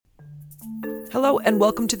Hello and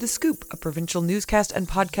welcome to The Scoop, a provincial newscast and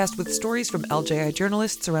podcast with stories from LJI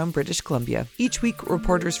journalists around British Columbia. Each week,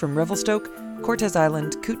 reporters from Revelstoke, Cortes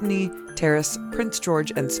Island, Kootenay, Terrace, Prince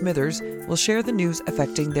George and Smithers will share the news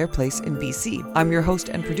affecting their place in BC. I'm your host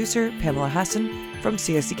and producer, Pamela Hassan, from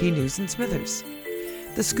CSCK News in Smithers.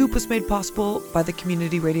 The Scoop was made possible by the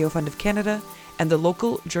Community Radio Fund of Canada and the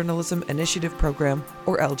Local Journalism Initiative Program,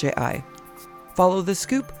 or LJI. Follow The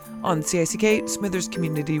Scoop on CICK Smithers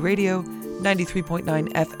Community Radio,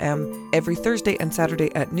 93.9 FM, every Thursday and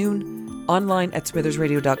Saturday at noon, online at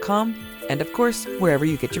smithersradio.com, and of course, wherever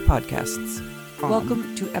you get your podcasts.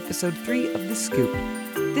 Welcome to episode 3 of The Scoop.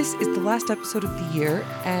 This is the last episode of the year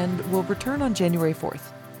and will return on January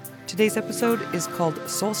 4th. Today's episode is called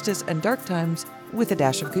Solstice and Dark Times with a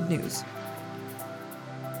dash of good news.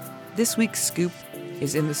 This week's scoop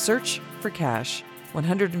is in the search for cash,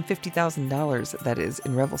 $150,000, that is,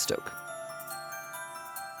 in Revelstoke.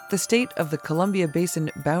 The state of the Columbia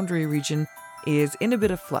Basin boundary region is in a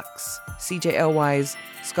bit of flux. CJLY's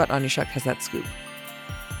Scott Onyshuk has that scoop.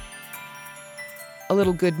 A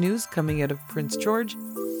little good news coming out of Prince George.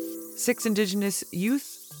 6 Indigenous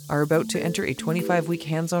youth are about to enter a 25-week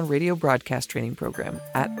hands-on radio broadcast training program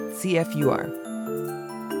at CFUR.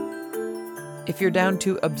 If you're down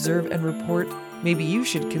to observe and report, maybe you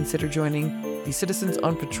should consider joining the Citizens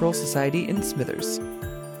on Patrol Society in Smithers.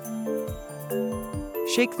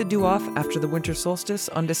 Shake the dew off after the winter solstice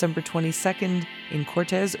on December 22nd in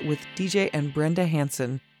Cortes with DJ and Brenda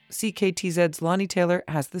Hansen. CKTZ's Lonnie Taylor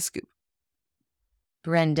has the scoop.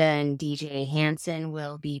 Brenda and DJ Hansen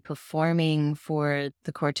will be performing for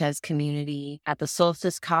the Cortes community at the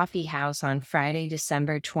Solstice Coffee House on Friday,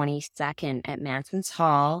 December 22nd at Manson's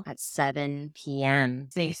Hall at 7 p.m.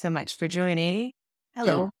 Thanks so much for joining.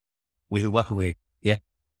 Hello. We welcome we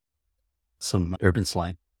some urban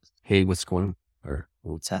slang. Hey, what's going on? Or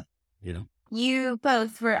what's that? You know? You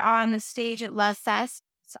both were on the stage at Love Fest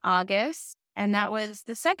this August, and that was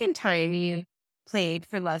the second time you played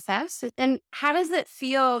for Love Fest. And how does it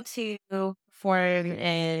feel to perform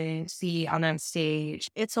and see on that stage?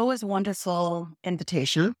 It's always a wonderful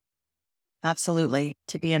invitation. Absolutely.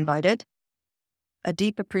 To be invited. A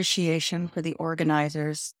deep appreciation for the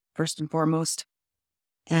organizers, first and foremost.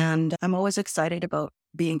 And I'm always excited about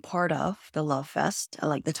being part of the Love Fest. I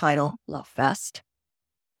like the title, Love Fest.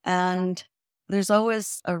 And there's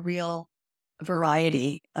always a real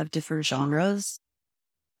variety of different genres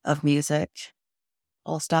of music,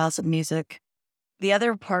 all styles of music. The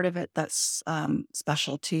other part of it that's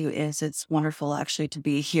special too is it's wonderful actually to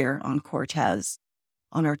be here on Cortes,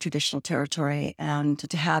 on our traditional territory, and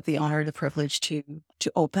to have the honor, the privilege to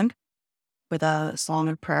open with a song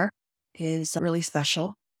and prayer is really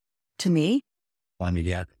special to me. I mean,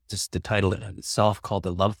 yeah, just the title itself called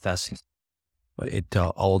the Love Fest, it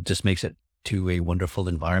all just makes it to a wonderful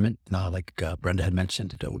environment. Like Brenda had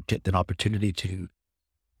mentioned, to get an opportunity to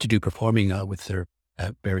do performing with her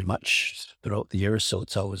very much throughout the year. So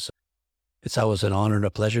it's always an honor and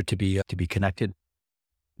a pleasure to be connected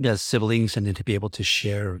as siblings and then to be able to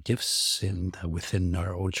share gifts within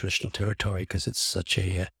our own traditional territory, because it's such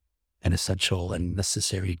an essential and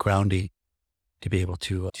necessary grounding to be able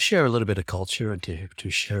to share a little bit of culture and to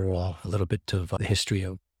share a little bit of the history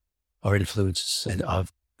of our influences and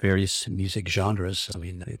of various music genres. I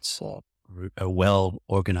mean, it's a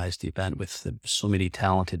well-organized event with so many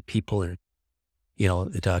talented people and,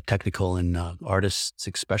 the technical and artists'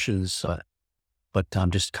 expressions. But I'm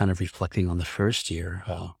just kind of reflecting on the first year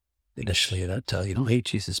initially that, hey,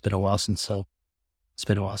 geez, it's been a while since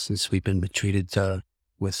we've been treated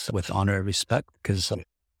with honor and respect, because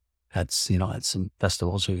had some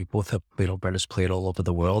festivals. We both have, Brenda's played all over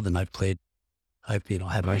the world, and I've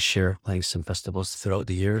had my share playing some festivals throughout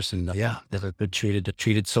the years, and they've been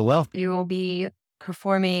treated so well. You will be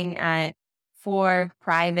performing at 4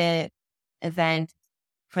 private events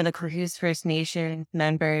for the Cahoose First Nation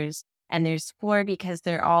members, and there's 4 because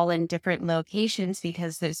they're all in different locations,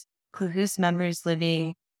 because there's Cahoose members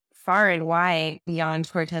living far and wide beyond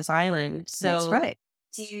Cortes Island. So that's right.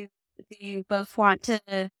 Do you both want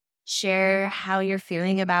to share how you're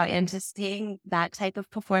feeling about anticipating that type of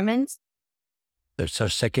performance? It's our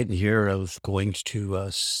second year of going to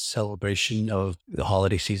a celebration of the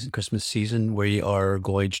holiday season, Christmas season. We are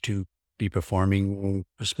going to be performing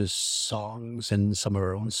Christmas songs and some of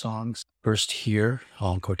our own songs. First here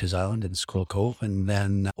on Cortes Island in Squirrel Cove, and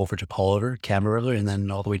then over to Paul River, Cameron River, and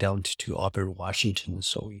then all the way down to Auburn, Washington.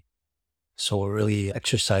 So we're really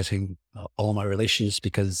exercising all my relations,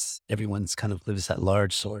 because everyone's kind of lives at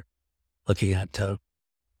large. So we're looking at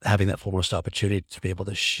having that foremost opportunity to be able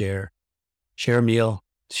to share a meal,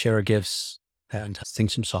 share our gifts, and sing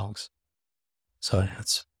some songs. So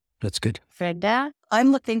that's good. Freda?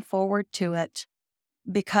 I'm looking forward to it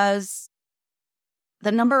because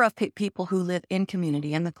the number of people who live in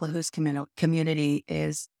community, in the Klahoos community,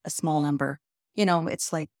 is a small number.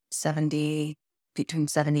 It's like 70, between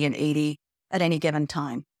 70 and 80 at any given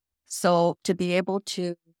time. So to be able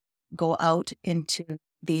to go out into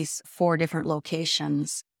these 4 different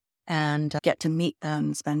locations and get to meet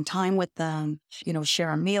them, spend time with them,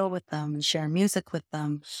 share a meal with them, and share music with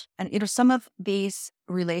them. And, some of these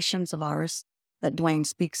relations of ours that Dwayne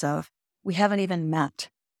speaks of, we haven't even met.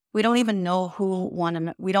 We don't even know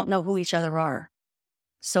we don't know who each other are.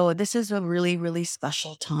 So this is a really, really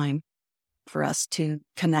special time for us to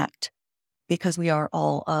connect because we are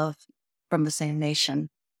all from the same nation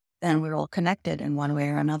and we're all connected in one way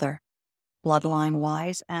or another, bloodline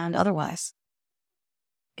wise and otherwise.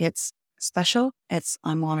 It's special.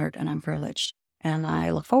 I'm honored and I'm privileged and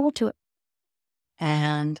I look forward to it.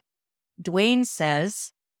 And Dwayne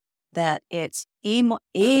says that it's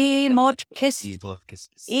Emot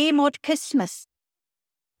Christmas.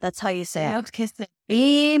 That's how you say it.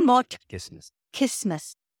 Emot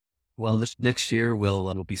Christmas. Well, this next year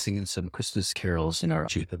we'll be singing some Christmas carols in our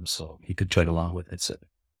anthem, so you could join along with it. So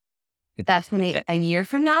that's a year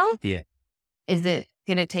from now? Yeah. Is it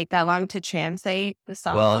going to take that long to translate the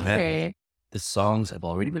songs? Well, the songs have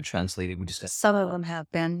already been translated. We just some of them have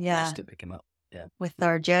been, yeah. Just to pick them up. Yeah. With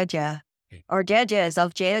our Jaja. Our Jaja is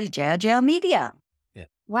of Jaja Media. Yeah.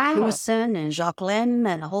 Wow. Lewison and Jacqueline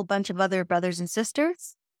and a whole bunch of other brothers and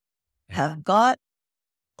sisters have got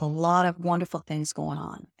a lot of wonderful things going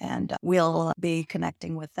on. And we'll be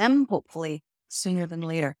connecting with them, hopefully sooner than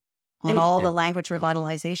later, on all the language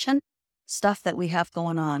revitalization stuff that we have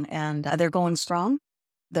going on. And they're going strong.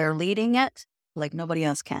 They're leading it like nobody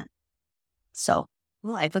else can. So,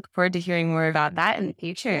 well, I look forward to hearing more about that in the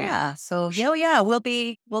future. Yeah. So, we'll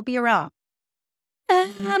be around.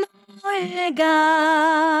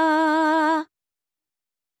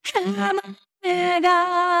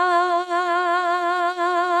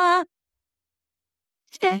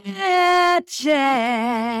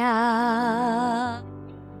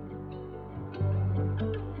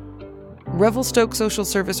 Revelstoke social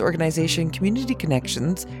service organization Community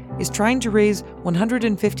Connections is trying to raise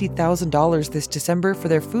 $150,000 this December for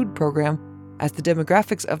their food program as the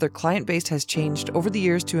demographics of their client base has changed over the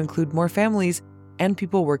years to include more families and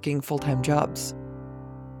people working full-time jobs.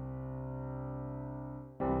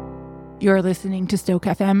 You're listening to Stoke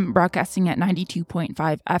FM, broadcasting at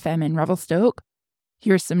 92.5 FM in Revelstoke.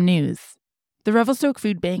 Here's some news. The Revelstoke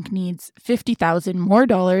Food Bank needs $50,000 more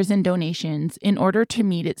in donations in order to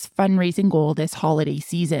meet its fundraising goal this holiday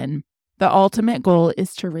season. The ultimate goal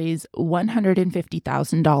is to raise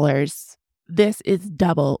 $150,000. This is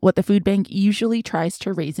double what the food bank usually tries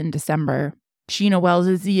to raise in December. Sheena Wells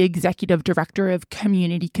is the executive director of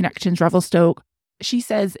Community Connections Revelstoke. She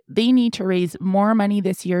says they need to raise more money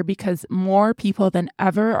this year because more people than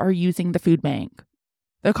ever are using the food bank.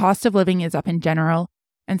 The cost of living is up in general,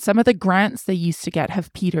 and some of the grants they used to get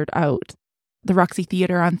have petered out. The Roxy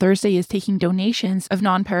Theatre on Thursday is taking donations of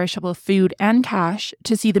non-perishable food and cash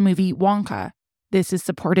to see the movie Wonka. This is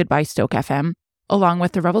supported by Stoke FM, along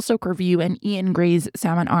with the Revelstoke Review and Ian Gray's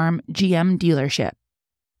Salmon Arm GM dealership.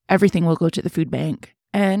 Everything will go to the food bank,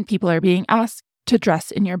 and people are being asked to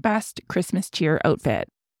dress in your best Christmas cheer outfit.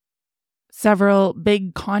 Several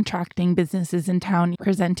big contracting businesses in town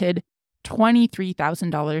presented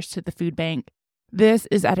 $23,000 to the food bank. This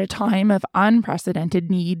is at a time of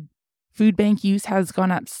unprecedented need. Food bank use has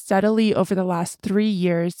gone up steadily over the last 3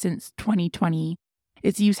 years since 2020.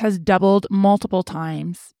 Its use has doubled multiple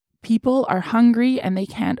times. People are hungry and they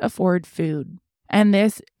can't afford food. And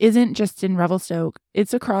this isn't just in Revelstoke,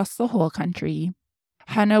 it's across the whole country.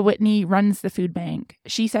 Hannah Whitney runs the food bank.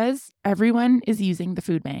 She says everyone is using the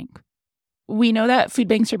food bank. We know that food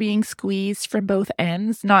banks are being squeezed from both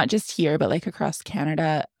ends, not just here, but like across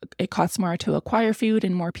Canada. It costs more to acquire food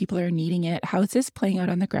and more people are needing it. How is this playing out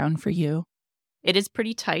on the ground for you? It is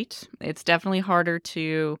pretty tight. It's definitely harder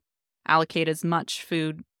to allocate as much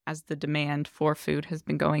food as the demand for food has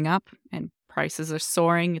been going up and prices are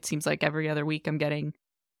soaring. It seems like every other week I'm getting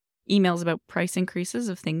emails about price increases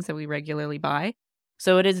of things that we regularly buy.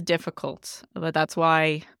 So it is difficult, but that's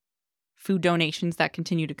why food donations that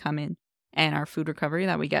continue to come in and our food recovery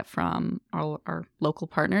that we get from our local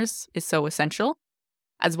partners is so essential,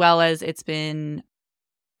 as well as it's been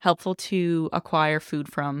helpful to acquire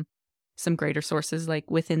food from some greater sources like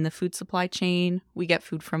within the food supply chain. We get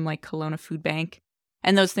food from like Kelowna Food Bank,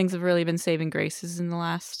 and those things have really been saving graces in the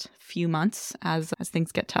last few months as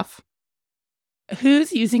things get tough.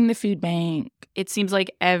 Who's using the food bank? It seems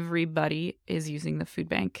like everybody is using the food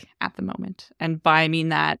bank at the moment. And by I mean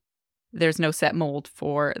that there's no set mold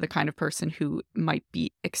for the kind of person who might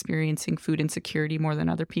be experiencing food insecurity more than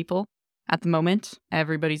other people. At the moment,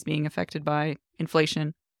 everybody's being affected by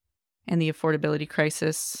inflation and the affordability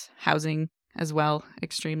crisis, housing as well,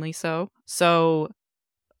 extremely so. So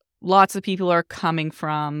lots of people are coming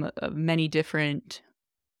from many different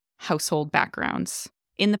household backgrounds.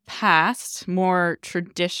 In the past, more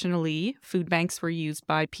traditionally, food banks were used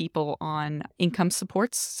by people on income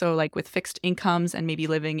supports, so like with fixed incomes and maybe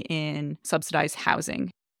living in subsidized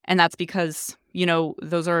housing. And that's because,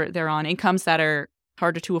 they're on incomes that are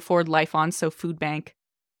harder to afford life on, so food bank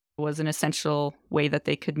was an essential way that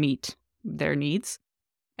they could meet their needs.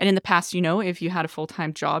 And in the past, if you had a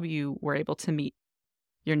full-time job, you were able to meet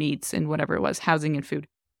your needs in whatever it was, housing and food.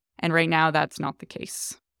 And right now, that's not the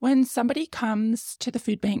case. When somebody comes to the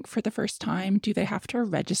food bank for the first time, do they have to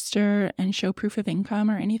register and show proof of income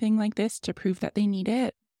or anything like this to prove that they need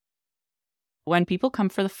it? When people come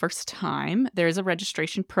for the first time, there is a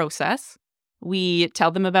registration process. We tell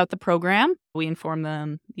them about the program. We inform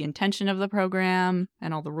them the intention of the program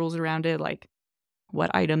and all the rules around it, like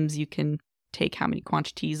what items you can take, how many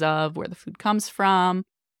quantities of, where the food comes from,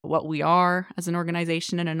 what we are as an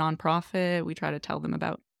organization and a nonprofit. We try to tell them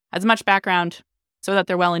about as much background so that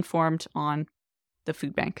they're well informed on the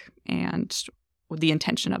food bank and the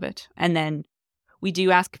intention of it. And then we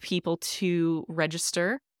do ask people to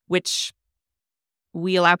register, which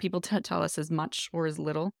we allow people to tell us as much or as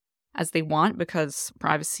little as they want, because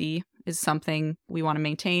privacy is something we want to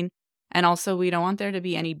maintain. And also, we don't want there to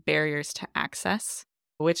be any barriers to access,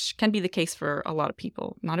 which can be the case for a lot of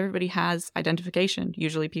people. Not everybody has identification.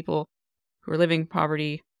 Usually people who are living in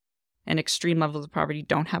poverty and extreme levels of poverty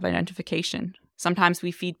don't have identification. Sometimes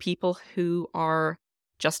we feed people who are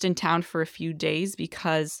just in town for a few days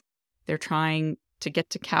because they're trying to get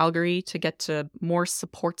to Calgary, to get to more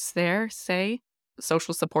supports there, say,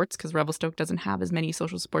 social supports, because Revelstoke doesn't have as many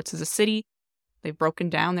social supports as a city. They've broken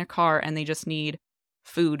down their car and they just need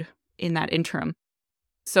food in that interim.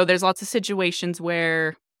 So there's lots of situations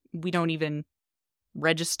where we don't even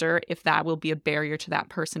register if that will be a barrier to that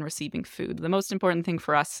person receiving food. The most important thing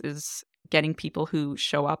for us is getting people who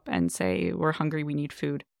show up and say, we're hungry, we need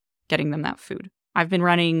food, getting them that food. I've been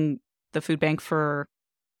running the food bank for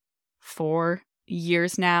 4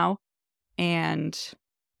 years now, and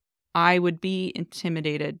I would be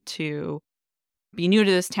intimidated to be new to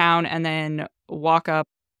this town and then walk up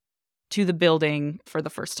to the building for the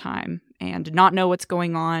first time and not know what's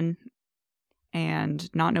going on and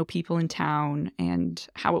not know people in town and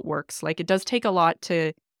how it works. Like, it does take a lot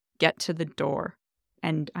to get to the door.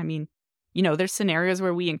 And I mean, there's scenarios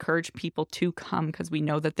where we encourage people to come because we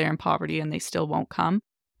know that they're in poverty and they still won't come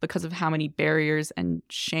because of how many barriers and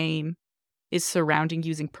shame is surrounding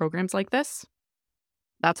using programs like this.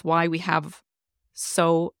 That's why we've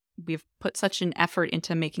put such an effort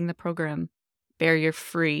into making the program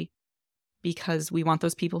barrier-free, because we want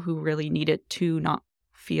those people who really need it to not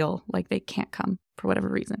feel like they can't come for whatever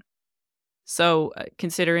reason. So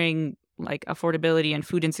considering like affordability and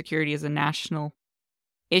food insecurity is a national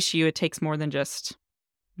issue, it takes more than just,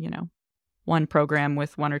 one program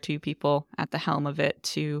with 1 or 2 people at the helm of it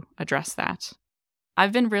to address that.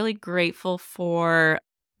 I've been really grateful for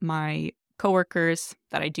my coworkers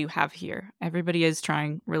that I do have here. Everybody is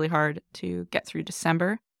trying really hard to get through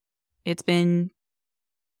December. It's been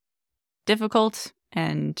difficult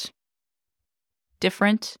and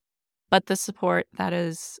different, but the support that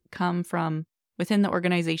has come from within the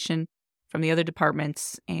organization, from the other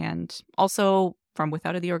departments, and also from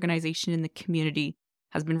without the organization in the community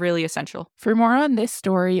has been really essential. For more on this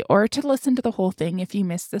story, or to listen to the whole thing if you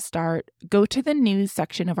missed the start, go to the news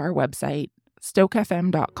section of our website,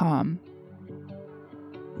 stokefm.com.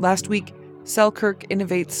 Last week, Selkirk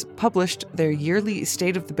Innovates published their yearly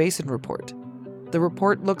State of the Basin report. The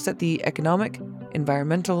report looks at the economic,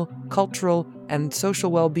 environmental, cultural, and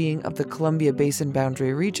social well-being of the Columbia Basin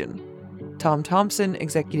boundary region. Tom Thompson,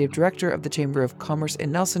 Executive Director of the Chamber of Commerce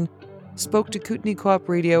in Nelson, spoke to Kootenai Co-op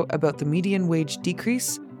Radio about the median wage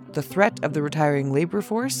decrease, the threat of the retiring labor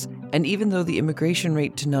force, and even though the immigration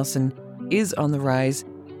rate to Nelson is on the rise,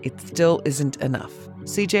 it still isn't enough.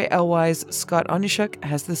 CJLY's Scott Onyshuk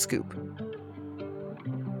has the scoop.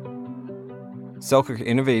 Selkirk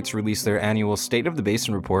Innovates released their annual State of the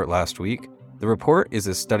Basin report last week. The report is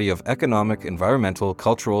a study of economic, environmental,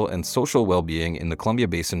 cultural, and social well-being in the Columbia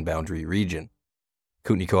Basin boundary region.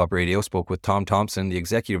 Kootenai Co-op Radio spoke with Tom Thompson, the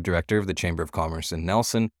Executive Director of the Chamber of Commerce in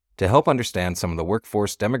Nelson, to help understand some of the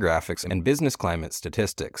workforce demographics and business climate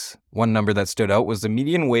statistics. One number that stood out was the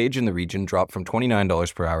median wage in the region dropped from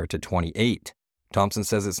 $29 per hour to $28. Thompson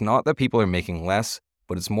says it's not that people are making less,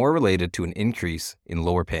 but it's more related to an increase in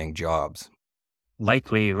lower-paying jobs.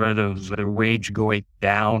 Likelihood of the wage going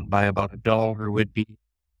down by about $1 would be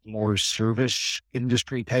more service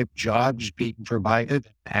industry type jobs being provided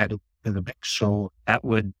and added to the mix. So that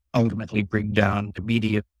would ultimately bring down the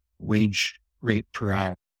median wage rate per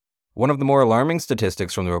hour. One of the more alarming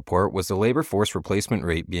statistics from the report was the labor force replacement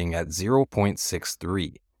rate being at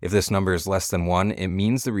 0.63. If this number is less than 1, it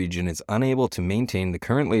means the region is unable to maintain the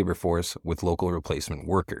current labor force with local replacement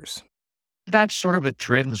workers. That sort of a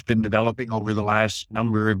trend has been developing over the last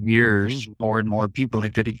number of years. More and more people are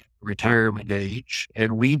getting retirement age,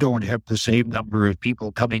 and we don't have the same number of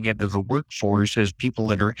people coming into the workforce as people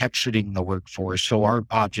that are exiting the workforce. So our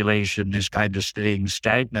population is kind of staying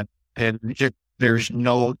stagnant. And if there's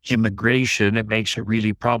no immigration, it makes it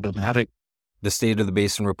really problematic. The State of the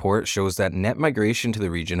Basin report shows that net migration to the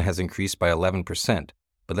region has increased by 11%,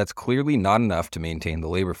 but that's clearly not enough to maintain the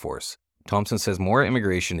labor force. Thompson says more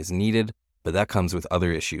immigration is needed, but that comes with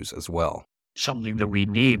other issues as well. Something that we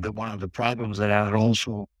need, but one of the problems that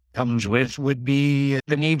also comes with would be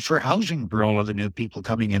the need for housing for all of the new people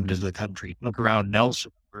coming into the country. Look around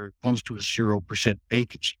Nelson, we're close to a 0%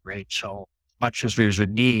 vacancy rate. So much as there's a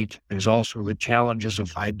need, there's also the challenges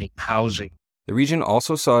of finding housing. The region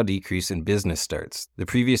also saw a decrease in business starts. The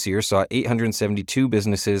previous year saw 872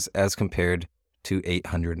 businesses as compared to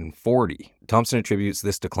 840. Thompson attributes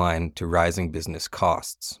this decline to rising business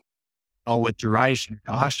costs. With the rising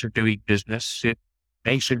cost of doing business, it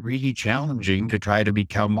makes it really challenging to try to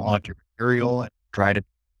become entrepreneurial and try to be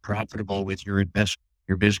profitable with your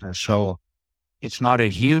business. So it's not a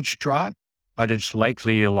huge drop, but it's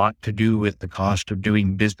likely a lot to do with the cost of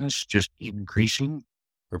doing business just increasing.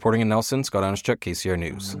 Reporting in Nelson, Scott Aniszczuk, KCR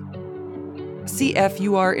News.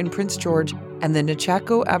 CFUR in Prince George and the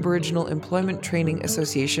Nechako Aboriginal Employment Training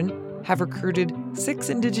Association have recruited 6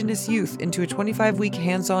 Indigenous youth into a 25-week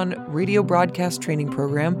hands-on radio broadcast training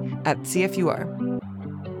program at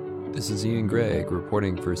CFUR. This is Ian Gregg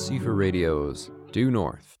reporting for CFUR Radio's Due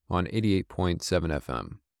North on 88.7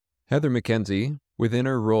 FM. Heather McKenzie, within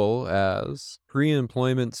her role as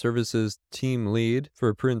Pre-Employment Services Team Lead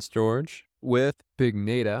for Prince George, with Big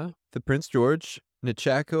Nada, the Prince George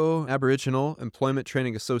Nechako Aboriginal Employment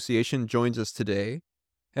Training Association joins us today.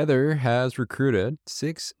 Heather has recruited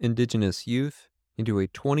 6 Indigenous youth into a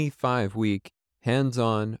 25-week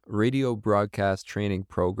hands-on radio broadcast training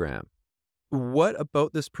program. What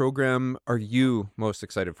about this program are you most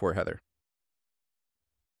excited for, Heather?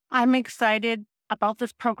 I'm excited about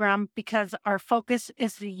this program because our focus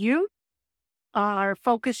is the youth. Our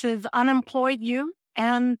focus is unemployed youth,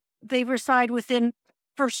 and they reside within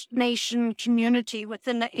First Nation community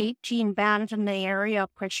within the 18 bands in the area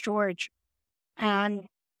of Prince George. And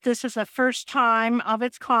this is a first time of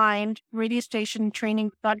its kind radio station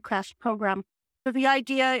training broadcast program. So the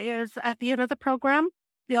idea is at the end of the program,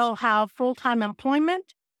 they'll have full-time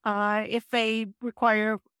employment. If they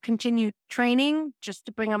require continued training just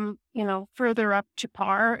to bring them, further up to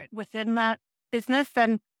par within that business,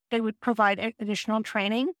 then they would provide additional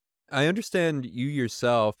training. I understand you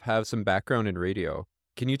yourself have some background in radio.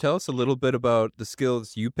 Can you tell us a little bit about the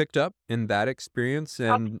skills you picked up in that experience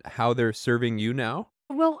and how they're serving you now?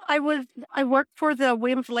 Well, I worked for the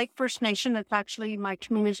Williams Lake First Nation. It's actually my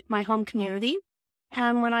community, my home community.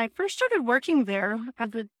 And when I first started working there,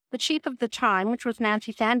 the chief of the time, which was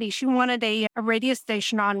Nancy Sandy, she wanted a radio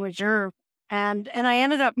station on reserve. And I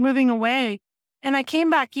ended up moving away. And I came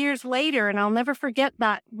back years later, and I'll never forget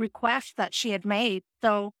that request that she had made.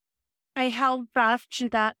 So I held fast to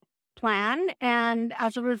that plan. And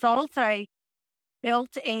as a result, I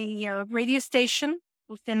built a radio station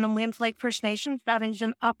within the Williams Lake First Nation that is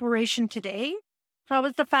in operation today. So I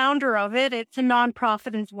was the founder of it. It's a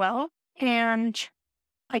nonprofit as well. And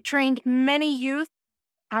I trained many youth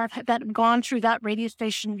that have gone through that radio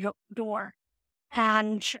station door.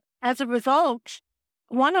 And as a result,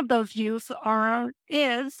 one of those youth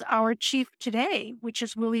is our chief today, which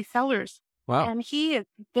is Willie Sellers. Wow. And he is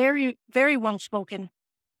very, very well spoken.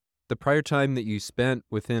 The prior time that you spent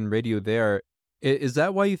within radio there, is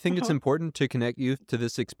that why you think it's important to connect youth to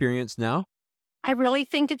this experience now? I really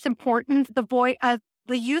think it's important the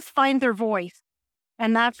youth find their voice,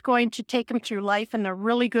 and that's going to take them through life in a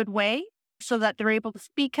really good way so that they're able to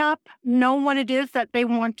speak up, know what it is that they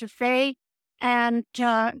want to say, and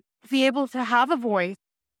be able to have a voice.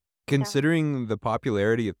 Considering the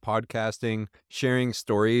popularity of podcasting, sharing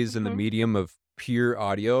stories in the medium of pure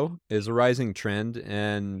audio is a rising trend,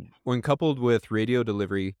 and when coupled with radio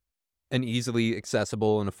delivery, an easily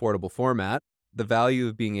accessible and affordable format, the value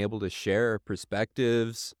of being able to share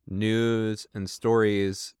perspectives, news, and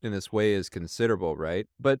stories in this way is considerable, right?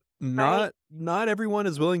 But not everyone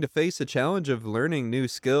is willing to face the challenge of learning new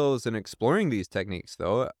skills and exploring these techniques,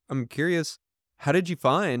 though. I'm curious, how did you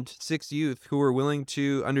find 6 youth who were willing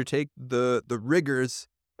to undertake the rigors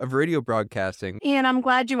of radio broadcasting? Ian, I'm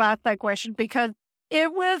glad you asked that question because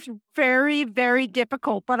it was very, very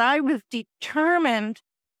difficult, but I was determined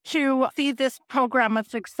to see this program a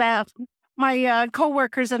success. My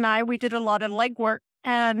coworkers and I, we did a lot of legwork,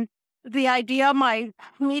 and the idea, my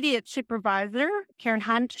immediate supervisor, Karen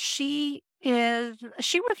Hunt, she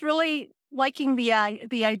was really liking the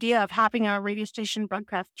idea of having a radio station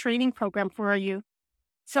broadcast training program for our youth.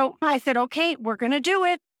 So I said, okay, we're going to do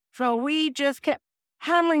it. So we just kept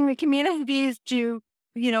hammering the communities to,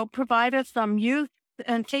 provide us some youth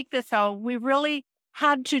and take this out. We really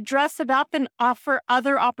had to dress it up and offer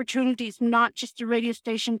other opportunities, not just a radio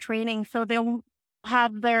station training. So they'll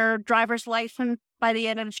have their driver's license by the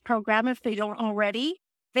end of this program if they don't already.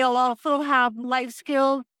 They'll also have life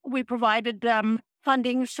skills. We provided them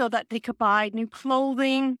funding so that they could buy new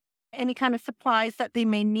clothing, any kind of supplies that they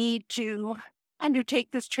may need to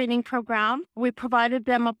undertake this training program. We provided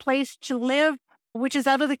them a place to live, which is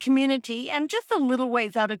out of the community and just a little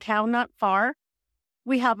ways out of town, not far.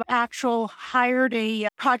 We have hired a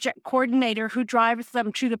project coordinator who drives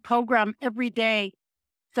them to the program every day.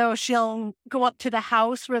 So she'll go up to the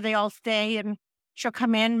house where they all stay and she'll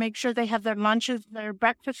come in, make sure they have their lunches, their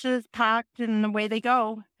breakfasts packed, and away they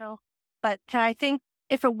go. But I think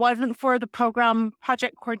if it wasn't for the program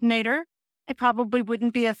project coordinator, it probably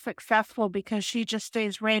wouldn't be as successful because she just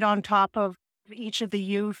stays right on top of each of the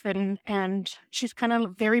youth and she's kind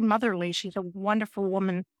of very motherly. She's a wonderful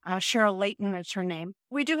woman. Cheryl Layton is her name.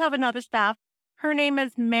 We do have another staff. Her name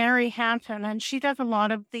is Mary Hanson, and she does a lot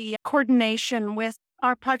of the coordination with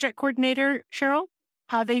our project coordinator, Cheryl.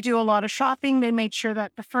 They do a lot of shopping. They made sure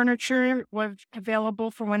that the furniture was available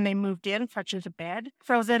for when they moved in, such as a bed.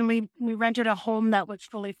 So then we rented a home that was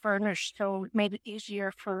fully furnished, so it made it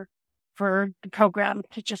easier for the program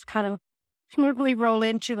to just kind of smoothly roll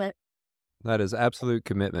into it. That is absolute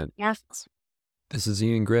commitment. Yes. This is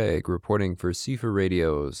Ian Gregg reporting for CIFA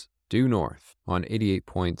Radio's Due North on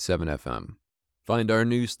 88.7 FM. Find our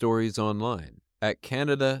news stories online at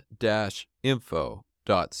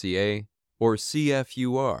canada-info.ca or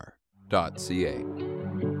cfur.ca.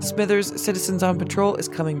 Smithers Citizens on Patrol is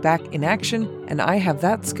coming back in action, and I have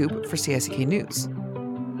that scoop for CSK News.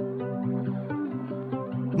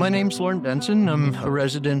 My name's Lauren Benson. I'm a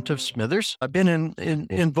resident of Smithers. I've been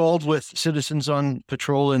involved with Citizens on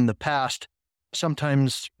Patrol in the past,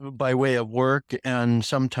 sometimes by way of work and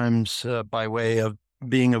sometimes by way of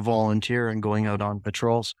being a volunteer and going out on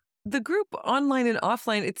patrols. The group, online and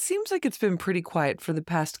offline, it seems like it's been pretty quiet for the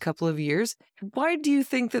past couple of years. Why do you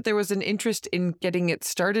think that there was an interest in getting it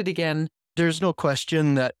started again? There's no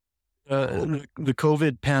question that the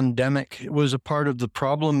COVID pandemic was a part of the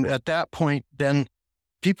problem. At that point, then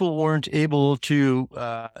people weren't able to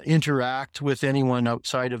interact with anyone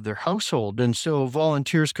outside of their household. And so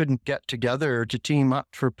volunteers couldn't get together to team up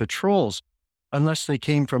for patrols unless they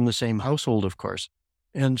came from the same household, of course.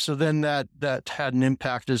 And so then that had an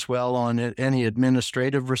impact as well on any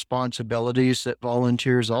administrative responsibilities that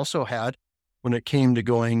volunteers also had when it came to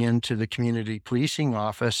going into the community policing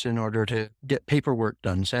office in order to get paperwork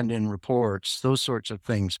done, send in reports, those sorts of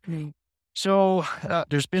things. Mm. So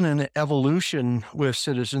there's been an evolution with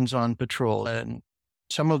Citizens on Patrol, and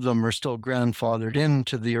some of them are still grandfathered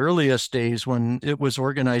into the earliest days when it was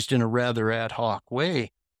organized in a rather ad hoc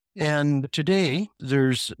way. And today,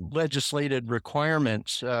 there's legislated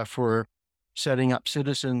requirements for setting up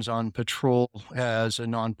Citizens on Patrol as a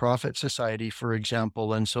nonprofit society, for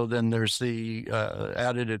example. And so then there's the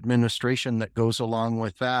added administration that goes along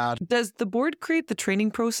with that. Does the board create the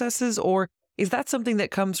training processes, or is that something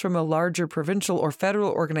that comes from a larger provincial or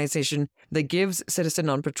federal organization that gives Citizen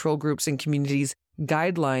on Patrol groups and communities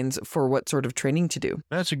guidelines for what sort of training to do?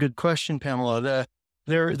 That's a good question, Pamela.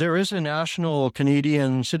 There is a national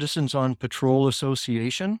Canadian Citizens on Patrol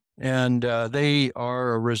Association, and they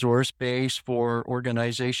are a resource base for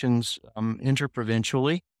organizations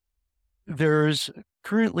interprovincially. There's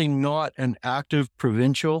currently not an active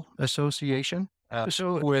provincial association.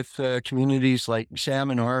 So with communities like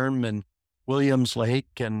Salmon Arm and Williams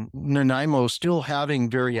Lake and Nanaimo still having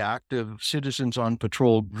very active Citizens on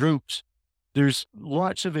Patrol groups, there's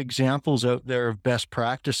lots of examples out there of best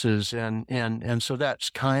practices, and so that's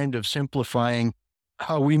kind of simplifying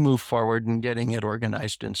how we move forward and getting it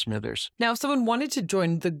organized in Smithers. Now, if someone wanted to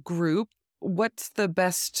join the group, what's the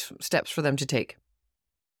best steps for them to take?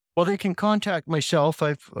 Well, they can contact myself.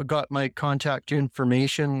 I've got my contact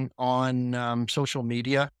information on social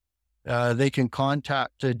media. They can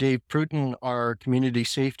contact Dave Pruton, our community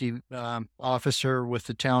safety officer with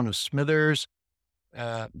the town of Smithers.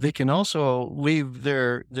 They can also leave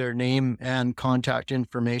their name and contact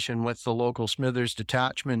information with the local Smithers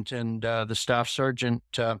detachment, and the staff sergeant,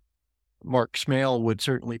 Mark Smale, would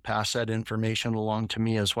certainly pass that information along to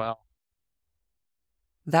me as well.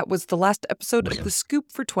 That was the last episode of The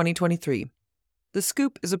Scoop for 2023. The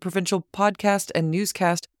Scoop is a provincial podcast and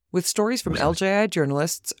newscast with stories from LJI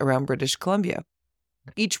journalists around British Columbia.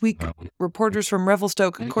 Each week, reporters from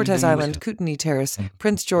Revelstoke, Cortes Island, Kootenay Terrace,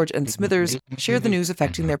 Prince George, and Smithers share the news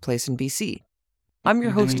affecting their place in BC. I'm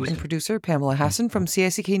your host and producer, Pamela Hassan from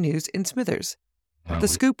CICK News in Smithers. The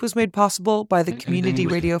Scoop was made possible by the Community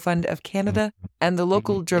Radio Fund of Canada and the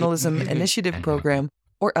Local Journalism Initiative Program,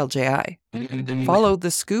 or LJI. Follow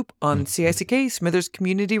The Scoop on CICK Smithers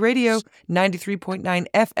Community Radio 93.9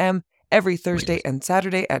 FM every Thursday and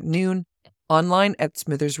Saturday at noon, online at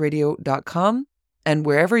smithersradio.com, and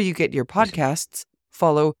wherever you get your podcasts,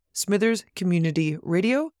 follow Smithers Community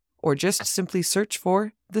Radio or just simply search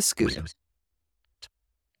for The Scoop.